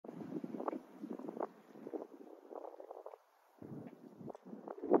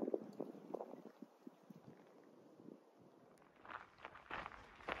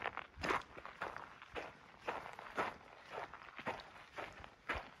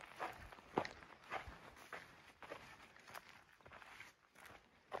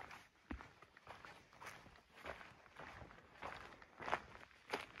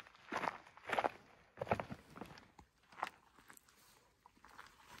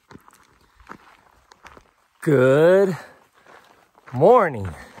Good morning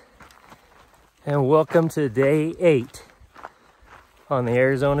and welcome to day 8 on the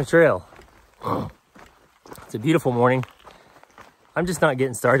Arizona Trail. It's a beautiful morning. I'm just not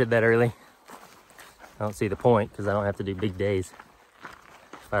getting started that early. I don't see the point because I don't have to do big days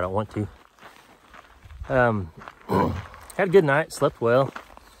if I don't want to. Had a good night, slept well.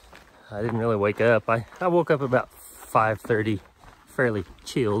 I didn't really wake up. I woke up about 5:30, fairly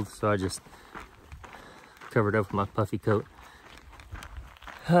chilled, so I just covered up with my puffy coat.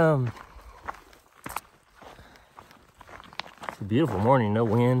 It's a beautiful morning, no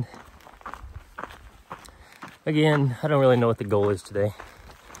wind. Again, I don't really know what the goal is today.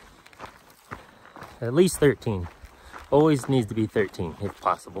 At least 13. Always needs to be 13 if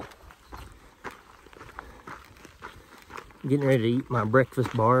possible. Getting ready to eat my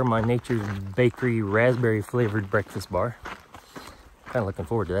breakfast bar, my Nature's Bakery raspberry flavored breakfast bar. Kind of looking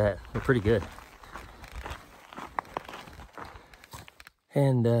forward to that. They're pretty good.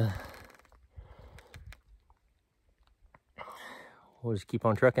 And we'll just keep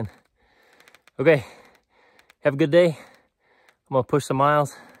on trucking. Okay, have a good day. I'm gonna push some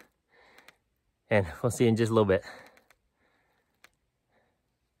miles and we'll see you in just a little bit.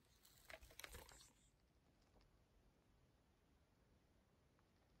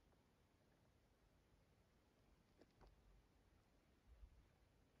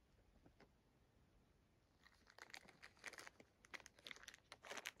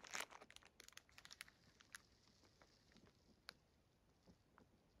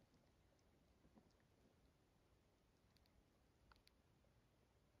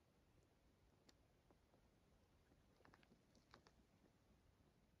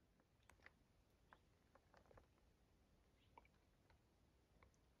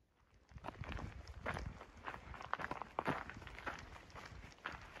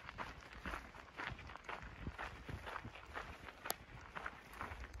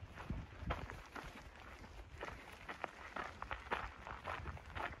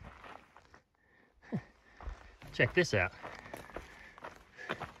 Check this out.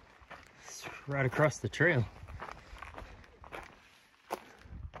 It's right across the trail.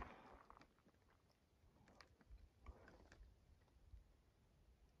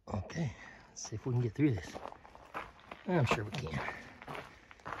 Okay, let's see if we can get through this. I'm sure we can.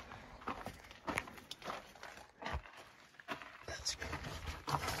 That's good.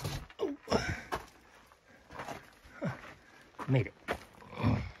 Oh. Huh. Made it.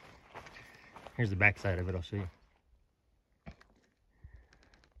 Here's the back side of it, I'll show you.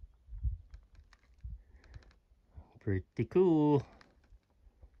 Pretty cool.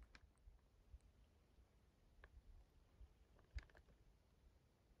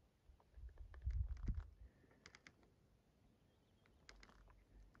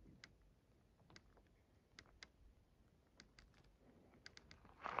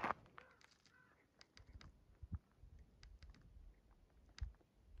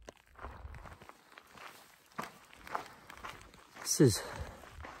 This is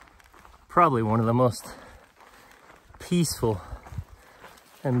probably one of the most peaceful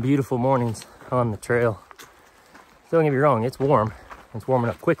and beautiful mornings on the trail. Don't get me wrong, it's warm. It's warming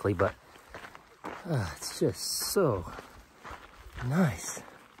up quickly, but it's just so nice.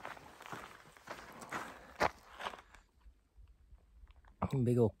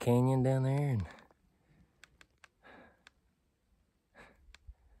 Big old canyon down there, and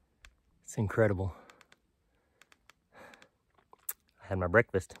it's incredible. I had my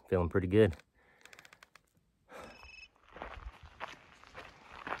breakfast, feeling pretty good.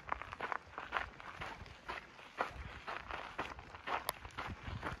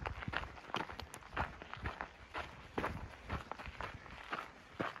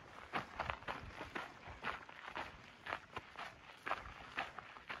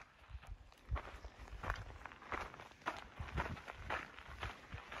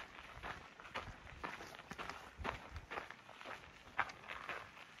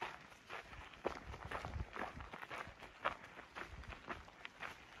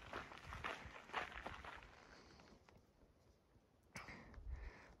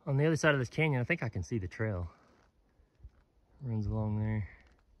 On the other side of this canyon, I think I can see the trail. It runs along there.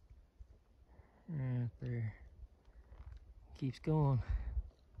 Right there. Keeps going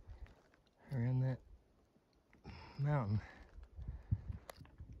around that mountain.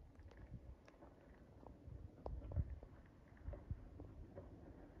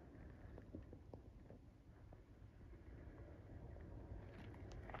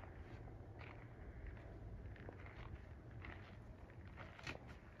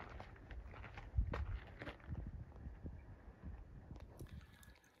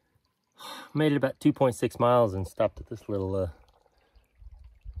 Made it about 2.6 miles and stopped at this little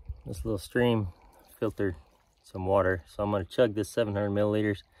stream, filtered some water. So I'm gonna chug this 700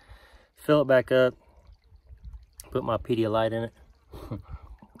 milliliters, fill it back up, put my Pedialyte in it,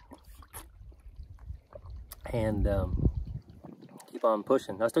 and keep on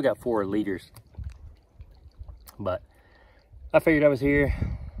pushing. I still got 4 liters, but I figured I was here.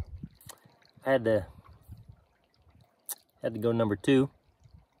 I had to go number 2,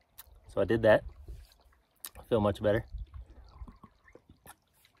 so I did that. I feel much better.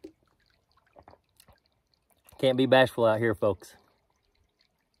 Can't be bashful out here, folks.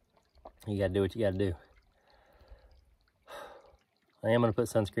 You gotta do what you gotta do. I am gonna put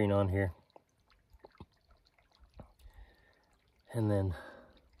sunscreen on here, and then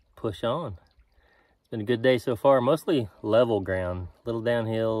push on. It's been a good day so far. Mostly level ground, a little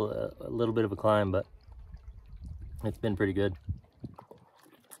downhill, a little bit of a climb, but it's been pretty good.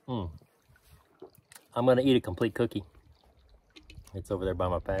 I'm gonna eat a complete cookie. It's over there by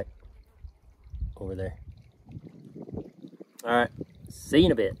my pack. Over there. All right, see you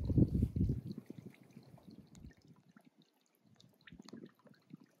in a bit.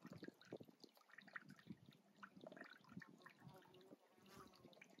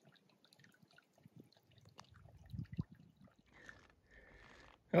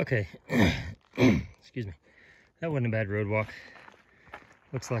 Okay, excuse me. That wasn't a bad road walk.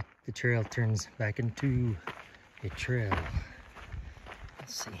 Looks like the trail turns back into a trail.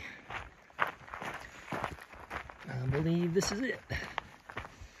 Let's see. I believe this is it.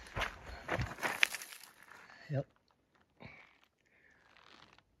 Yep.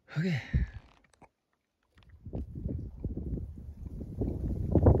 Okay.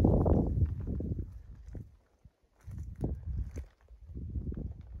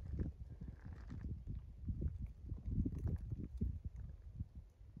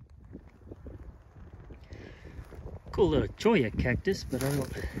 Cool little cholla cactus, but I don't.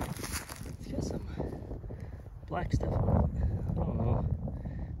 It's got some black stuff on it. I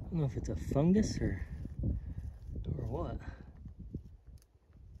don't know if it's a fungus or what.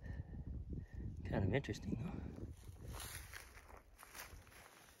 Kind of interesting though.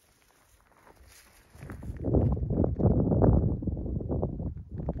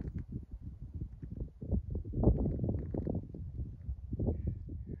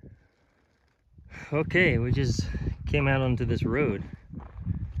 Okay, we just came out onto this road,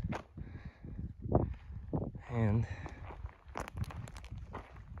 and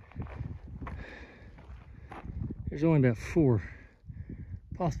there's only about 4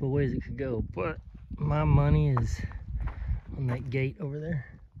 possible ways it could go, but my money is on that gate over there.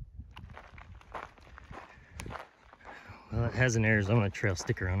 Well, it has an Arizona Trail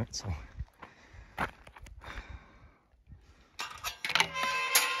sticker on it, so.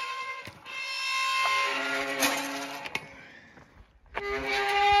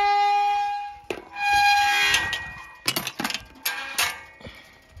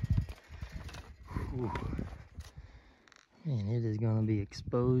 Man, it is going to be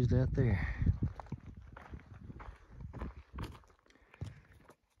exposed out there.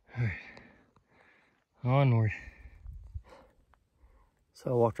 All right, onward. So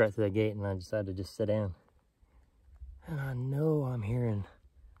I walked right through that gate and I decided to just sit down. And I know I'm hearing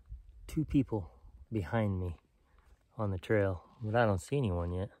 2 people behind me on the trail, but I don't see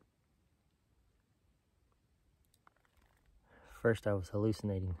anyone yet. First I was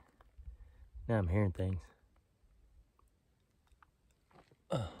hallucinating. Now I'm hearing things.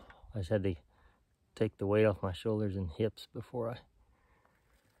 I just had to take the weight off my shoulders and hips before I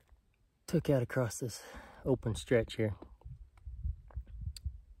took out across this open stretch here.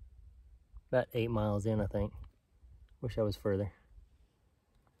 About 8 miles in, I think. Wish I was further.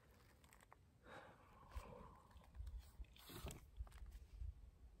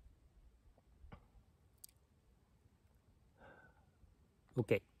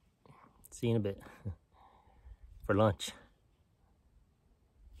 Okay, see you in a bit for lunch.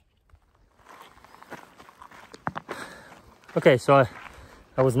 Okay, so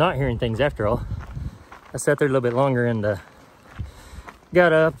I was not hearing things after all. I sat there a little bit longer and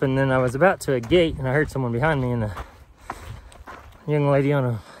got up, and then I was about to a gate and I heard someone behind me, and a young lady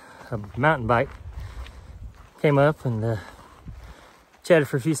on a mountain bike came up and chatted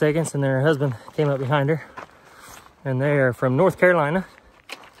for a few seconds, and then her husband came up behind her, and they are from North Carolina,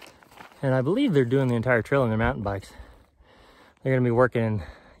 and I believe they're doing the entire trail on their mountain bikes. They're gonna be working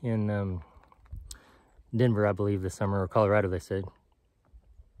in Denver, I believe, this summer, or Colorado, they said.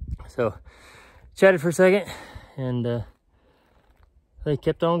 So chatted for a second, and they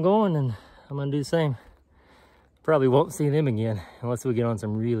kept on going, and I'm gonna do the same. Probably won't see them again unless we get on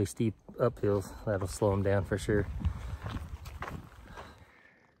some really steep uphills. That'll slow them down for sure.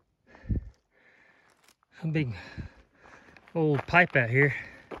 A big old pipe out here.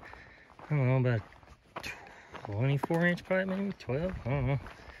 I don't know, about 24 inch pipe, maybe 12, I don't know.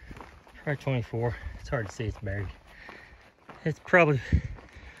 Probably 24. It's hard to see, it's buried. It's probably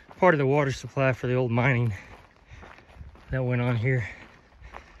part of the water supply for the old mining that went on here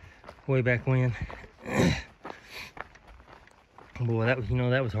way back when. Boy, that was, you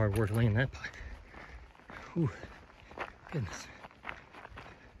know, that was hard work laying that pipe. Whew, goodness.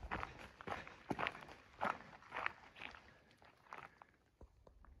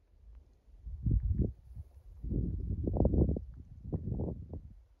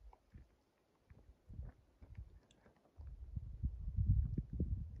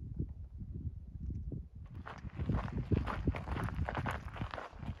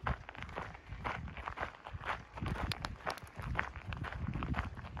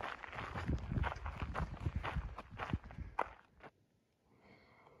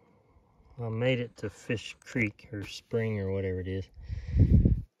 I made it to Fish Creek or Spring or whatever it is.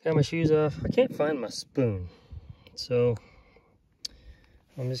 Got my shoes off. I can't find my spoon, so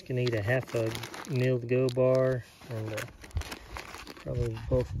I'm just gonna eat a half a milled Go bar and probably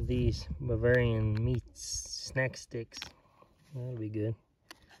both of these Bavarian meats snack sticks. That'll be good.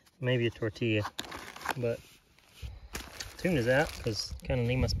 Maybe a tortilla, but tuna's out because kind of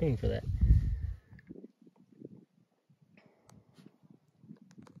need my spoon for that.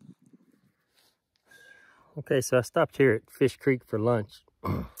 Okay, so I stopped here at Fish Creek for lunch.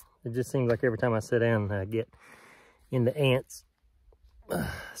 It just seems like every time I sit down, I get into ants.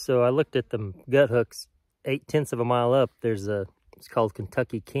 So I looked at the gut hooks 8/10 of a mile up. There's it's called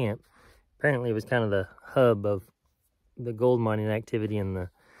Kentucky Camp. Apparently it was kind of the hub of the gold mining activity in the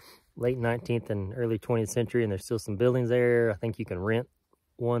late 19th and early 20th century. And there's still some buildings there. I think you can rent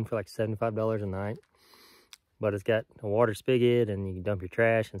one for like $75 a night. But it's got a water spigot and you can dump your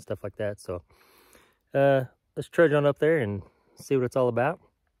trash and stuff like that. So let's trudge on up there and see what it's all about.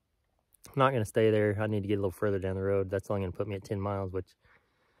 I'm not going to stay there. I need to get a little further down the road. That's only going to put me at 10 miles, which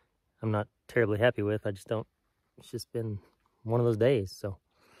I'm not terribly happy with. I just don't, it's just been one of those days. So,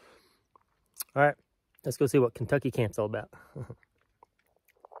 all right, let's go see what Kentucky Camp's all about. All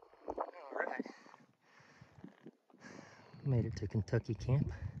right. Made it to Kentucky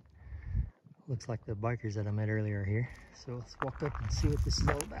Camp. Looks like the bikers that I met earlier are here. So let's walk up and see what this is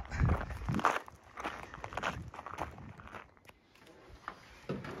all about.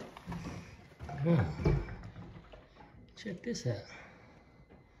 Check this out.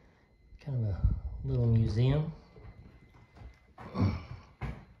 Kind of a little museum. A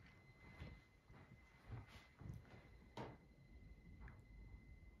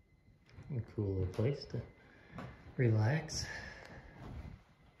cool little place to relax.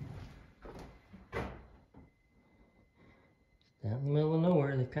 Out in the middle of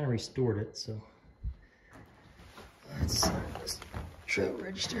nowhere, they've kind of restored it, so let's sign this trail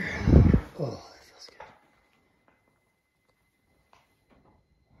register. Oh, that feels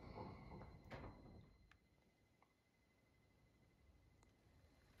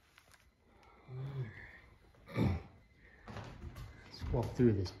good. Let's walk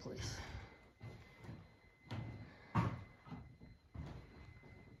through this place.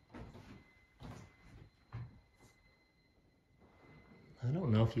 I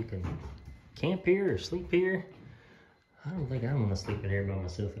don't know if you can camp here or sleep here. I don't think I'm gonna sleep in here by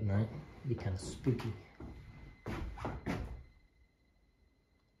myself at night. It'd be kind of spooky.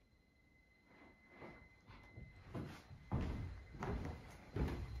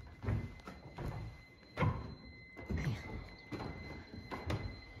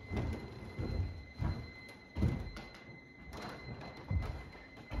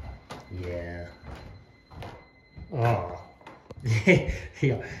 Yeah. Oh.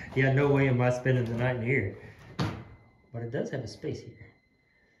 yeah, no way am I spending the night in here. But it does have a space here.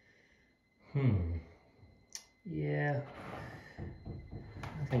 Yeah.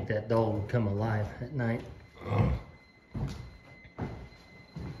 I think that dog would come alive at night.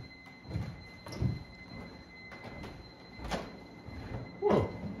 Whoa.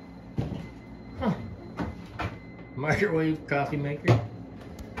 Huh. Microwave coffee maker.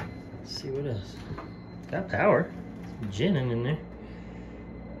 Let's see what else. Got power. Some gin in there.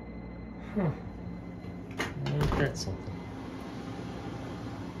 Huh. Ain't that something?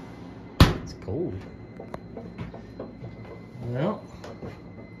 It's cold. Well,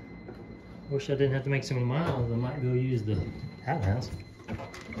 wish I didn't have to make so many miles. I might go use the outhouse.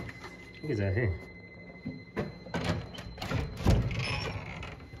 Look at that here.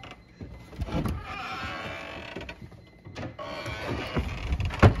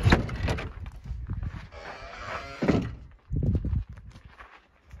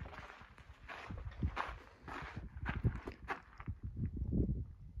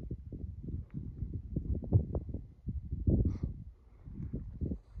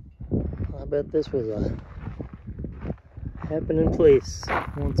 bet this was a happening place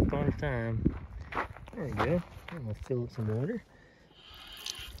once upon a time. There we go. I'm gonna fill up some water.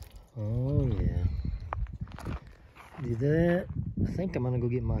 Oh yeah. Do that. I think I'm gonna go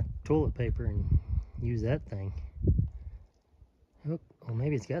get my toilet paper and use that thing. Oh, well,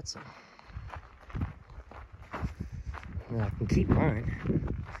 maybe it's got some. Now I can keep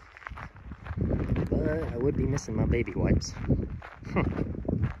mine, but I would be missing my baby wipes.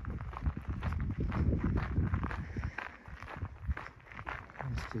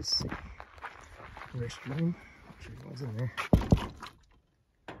 Let's just see. Restroom. Sure it was in there.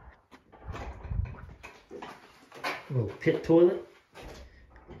 A little pit toilet.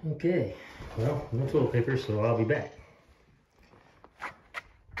 Okay. Well, no toilet paper, so I'll be back.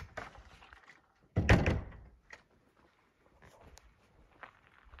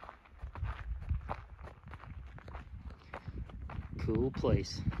 Cool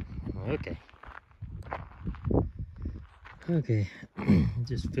place. Okay. Okay.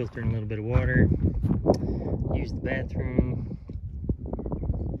 Just filtering a little bit of water. Use the bathroom.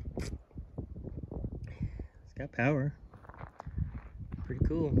 It's got power. Pretty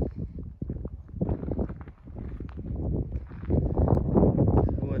cool.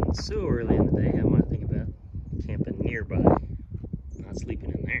 If it wasn't so early in the day, I might think about camping nearby. Not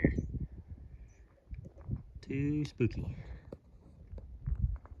sleeping in there. Too spooky.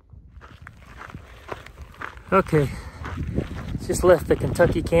 Okay, just left the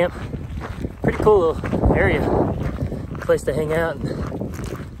Kentucky camp. Pretty cool little area, place to hang out.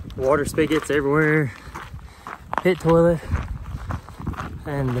 Water spigots everywhere, pit toilet,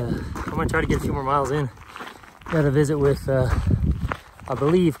 and I'm gonna try to get a few more miles in. Got a visit with, I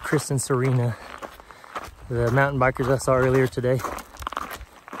believe, Chris and Serena, the mountain bikers I saw earlier today.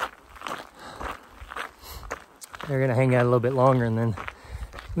 They're gonna hang out a little bit longer and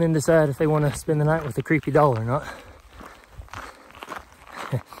then decide if they want to spend the night with the creepy doll or not.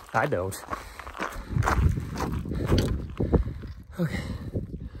 I don't. Okay.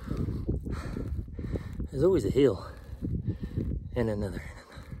 There's always a hill and another.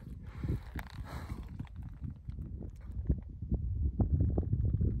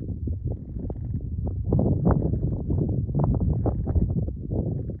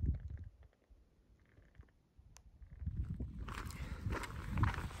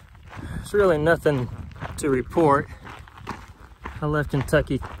 There's really nothing to report. I left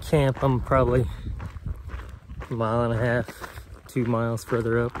Kentucky camp. I'm probably a mile and a half, 2 miles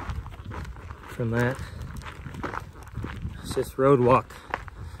further up from that. It's just road walk.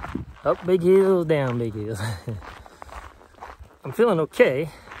 Up big hills, down big hills. I'm feeling okay.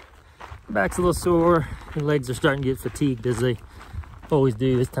 Back's a little sore. The legs are starting to get fatigued as they always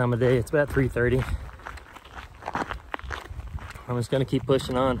do this time of day. It's about 3:30. I'm just gonna keep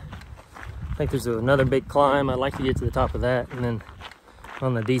pushing on. I think there's another big climb. I'd like to get to the top of that, and then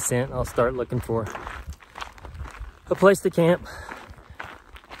on the descent, I'll start looking for a place to camp.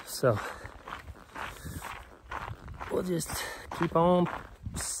 So we'll just keep on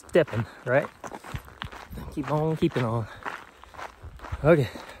stepping, right? Keep on keeping on. Okay.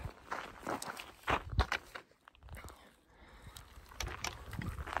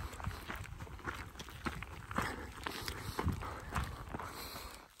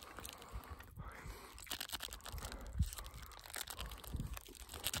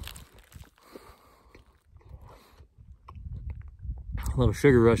 A little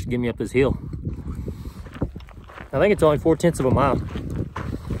sugar rush to get me up this hill. I think it's only 4/10 of a mile.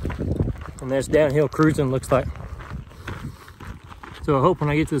 And that's downhill cruising, looks like. So I hope when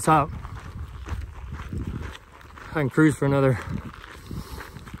I get to the top, I can cruise for another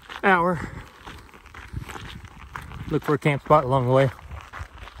hour. Look for a camp spot along the way.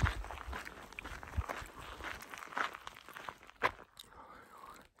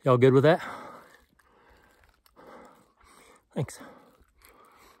 Y'all good with that? Thanks.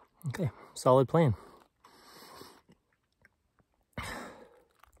 Okay, solid plan.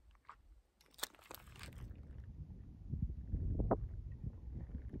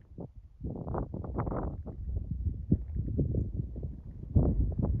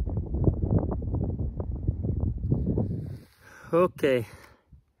 Okay,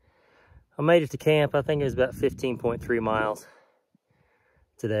 I made it to camp. I think it was about 15.3 miles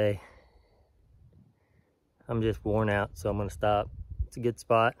today. I'm just worn out, so I'm gonna stop. It's a good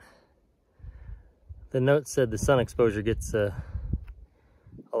spot. The note said the sun exposure gets a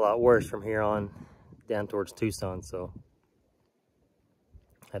lot worse from here on down towards Tucson, so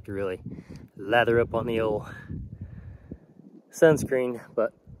I have to really lather up on the old sunscreen.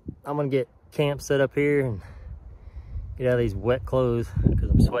 But I'm gonna get camp set up here and get out of these wet clothes because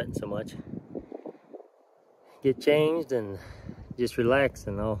I'm sweating so much. get changed and just relax,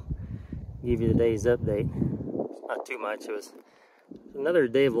 and I'll give you the day's update. Not too much. It was another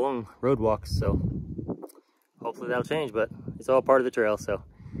day of long road walks, so hopefully that'll change, but it's all part of the trail, so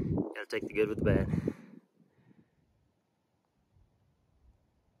gotta take the good with the bad.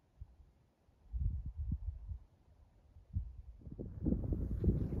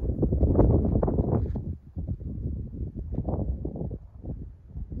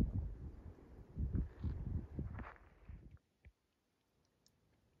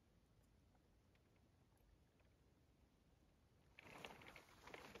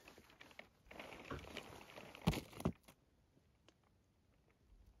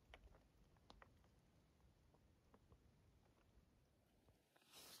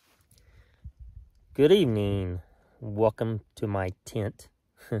 Good evening. Welcome to my tent.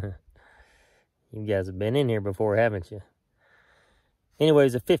 You guys have been in here before, haven't you?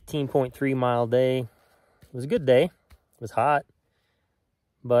 Anyways, a 15.3 mile day. It was a good day. It was hot,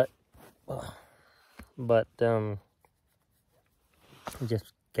 but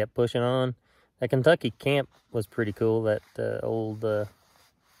just kept pushing on. That Kentucky camp was pretty cool. That old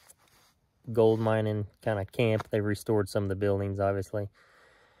gold mining kind of camp. They restored some of the buildings, obviously.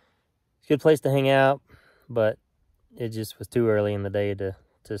 It's a good place to hang out, but it just was too early in the day to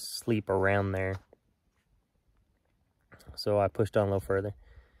sleep around there. So I pushed on a little further.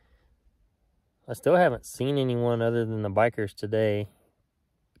 I still haven't seen anyone other than the bikers today.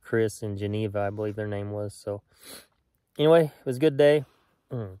 Chris and Geneva, I believe their name was. So anyway, it was a good day.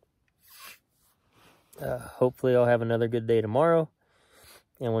 Hopefully I'll have another good day tomorrow,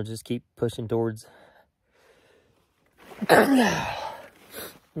 and we'll just keep pushing towards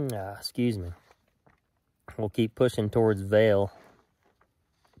excuse me. We'll keep pushing towards Vail,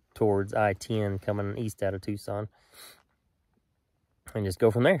 towards I-10 coming east out of Tucson, and just go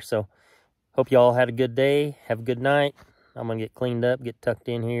from there. So hope y'all had a good day. Have a good night. I'm gonna get cleaned up, get tucked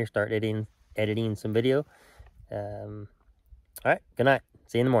in here, start editing some video. All right, good night.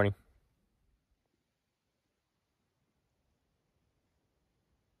 See you in the morning.